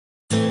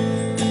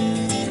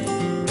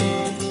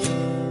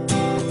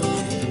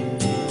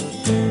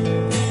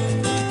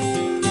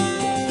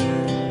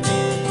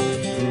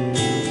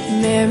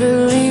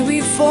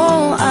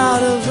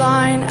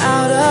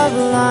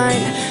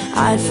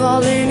I'd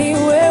fall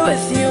anywhere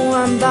with you,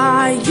 I'm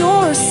by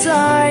your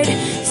side,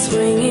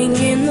 swinging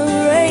in the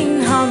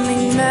rain,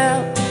 humming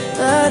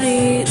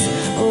melodies.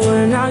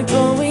 We're not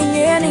going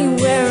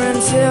anywhere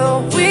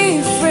until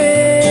we freeze.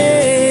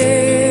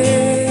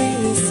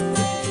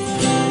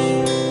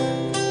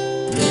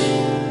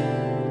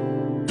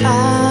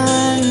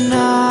 I'm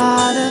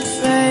not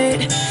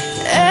afraid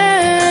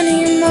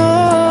anymore,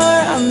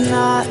 I'm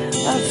not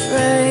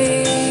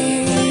afraid.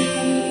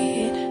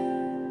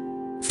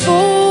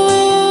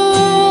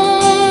 Forever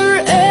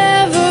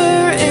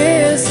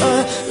is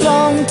a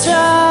long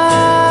time,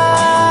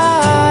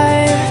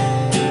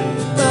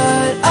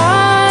 but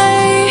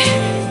I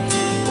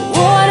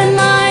wouldn't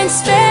mind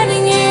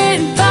spending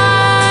it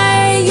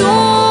by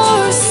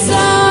your side.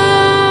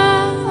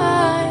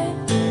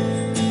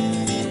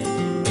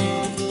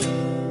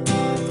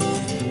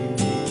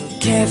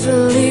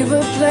 Carefully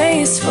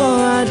replaced for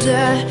our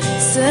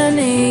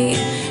destiny.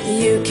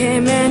 You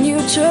came and you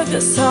took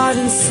us heart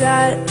and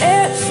set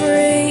it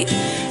free.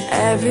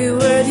 Every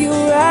word you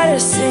write or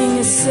sing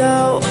is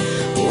so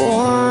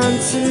warm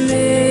to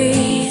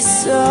me,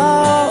 so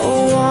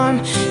warm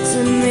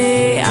to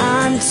me.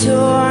 I'm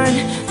torn,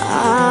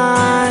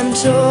 I'm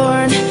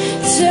torn.